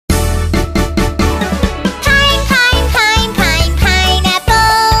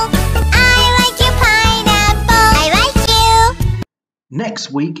next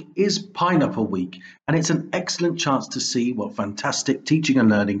week is Pineapple Week, and it's an excellent chance to see what fantastic teaching and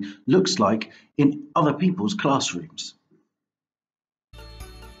learning looks like in other people's classrooms.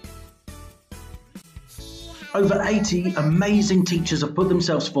 Over 80 amazing teachers have put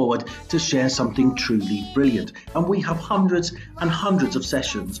themselves forward to share something truly brilliant, and we have hundreds and hundreds of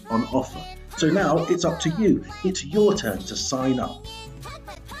sessions on offer. So now it's up to you. It's your turn to sign up.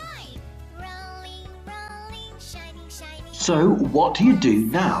 So what do you do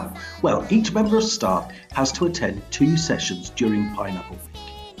now? Well, each member of staff has to attend 2 sessions during Pineapple Week.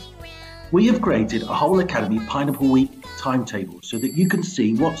 We have created a whole Academy Pineapple Week timetable so that you can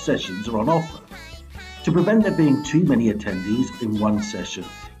see what sessions are on offer. To prevent there being too many attendees in one session,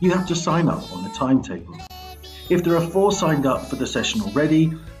 you have to sign up on the timetable. If there are 4 signed up for the session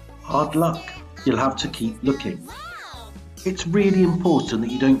already, hard luck, you'll have to keep looking. It's really important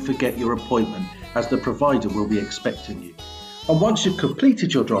that you don't forget your appointment, as the provider will be expecting you. And once you've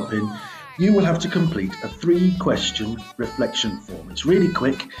completed your drop-in, you will have to complete a 3-question reflection form. It's really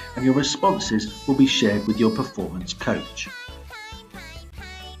quick, and your responses will be shared with your performance coach.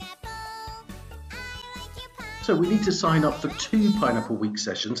 So we need to sign up for 2 Pineapple Week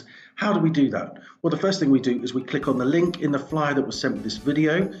sessions. How do we do that? Well, the first thing we do is we click on the link in the flyer that was sent with this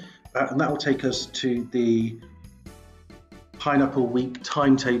video, and that will take us to the Pineapple Week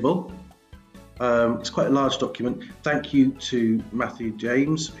timetable. It's quite a large document. Thank you to Matthew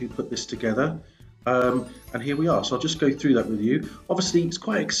James who put this together. And here we are. So I'll just go through that with you. Obviously, it's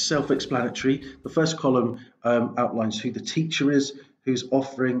quite self-explanatory. The first column outlines who the teacher is, who's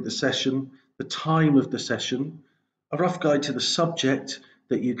offering the session, the time of the session, a rough guide to the subject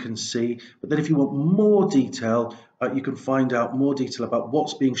that you can see. But then if you want more detail, you can find out more detail about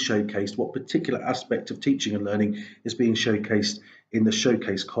what's being showcased, what particular aspect of teaching and learning is being showcased in the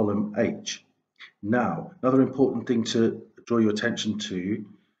showcase column H. Now, another important thing to draw your attention to,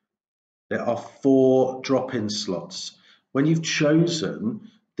 there are 4 drop-in slots. When you've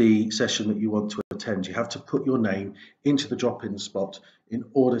chosen the session that you want to attend, you have to put your name into the drop-in spot in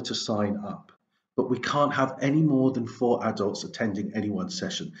order to sign up. But we can't have any more than 4 adults attending any one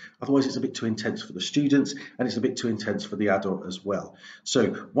session. Otherwise, it's a bit too intense for the students and it's a bit too intense for the adult as well.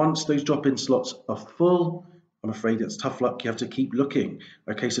 So once those drop-in slots are full, I'm afraid that's tough luck. You have to keep looking.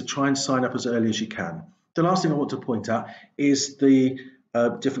 Okay, so try and sign up as early as you can. The last thing I want to point out is the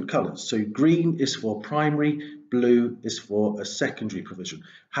different colours. So green is for primary, blue is for a secondary provision.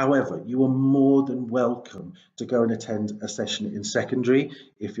 However, you are more than welcome to go and attend a session in secondary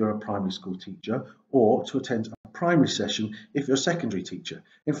if you're a primary school teacher, or to attend a primary session if you're a secondary teacher.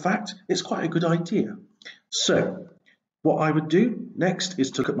 In fact, it's quite a good idea. So what I would do next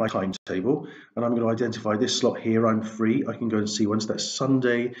is to look at my timetable, and I'm going to identify this slot here. I'm free. I can go and see once. That's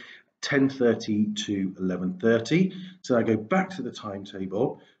Sunday, 10:30 to 11:30. So I go back to the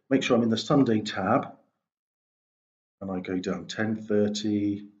timetable, make sure I'm in the Sunday tab, and I go down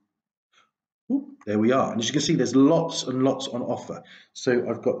 10:30. There we are. And as you can see, there's lots and lots on offer. So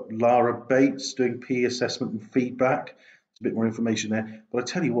I've got Lara Bates doing PE assessment and feedback. There's a bit more information there. But I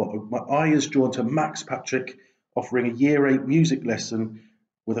tell you what, my eye is drawn to Max Patrick offering a Year 8 music lesson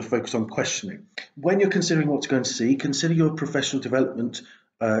with a focus on questioning. When you're considering what to go and see, consider your professional development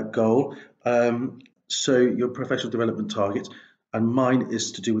goal. So your professional development target, and mine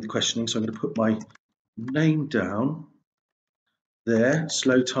is to do with questioning. So I'm going to put my name down there,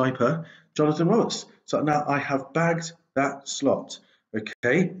 slow typer, Jonathan Roberts. So now I have bagged that slot.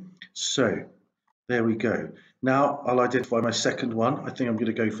 Okay, so there we go. Now I'll identify my second one. I think I'm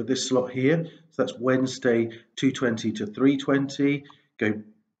going to go for this slot here. So that's Wednesday, 2:20 to 3:20. Go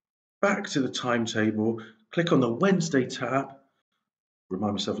back to the timetable, click on the Wednesday tab,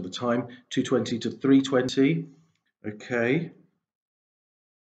 remind myself of the time, 2:20 to 3:20. Okay.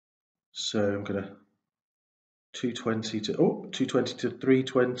 So I'm going to 2:20 to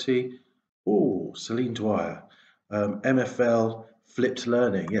 3:20. Oh, Celine Dwyer, MFL flipped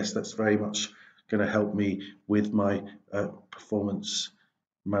learning. Yes, that's very much going to help me with my performance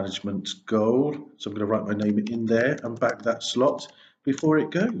management goal. So I'm going to write my name in there and back that slot before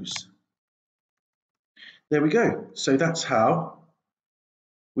it goes. There we go. So that's how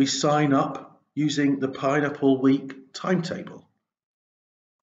we sign up using the Pineapple Week timetable.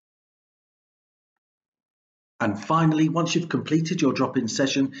 And finally, once you've completed your drop-in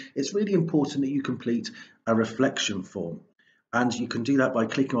session, it's really important that you complete a reflection form. And you can do that by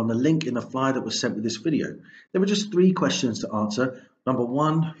clicking on the link in the flyer that was sent with this video. There were just 3 questions to answer. Number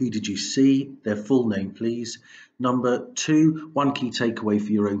 1, who did you see? Their full name, please. Number 2, 1 key takeaway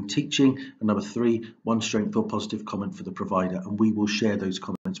for your own teaching. And number 3, 1 strength or positive comment for the provider. And we will share those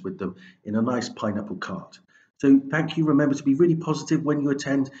comments with them in a nice pineapple card. So thank you. Remember to be really positive when you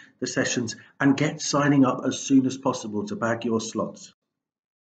attend the sessions and get signing up as soon as possible to bag your slots.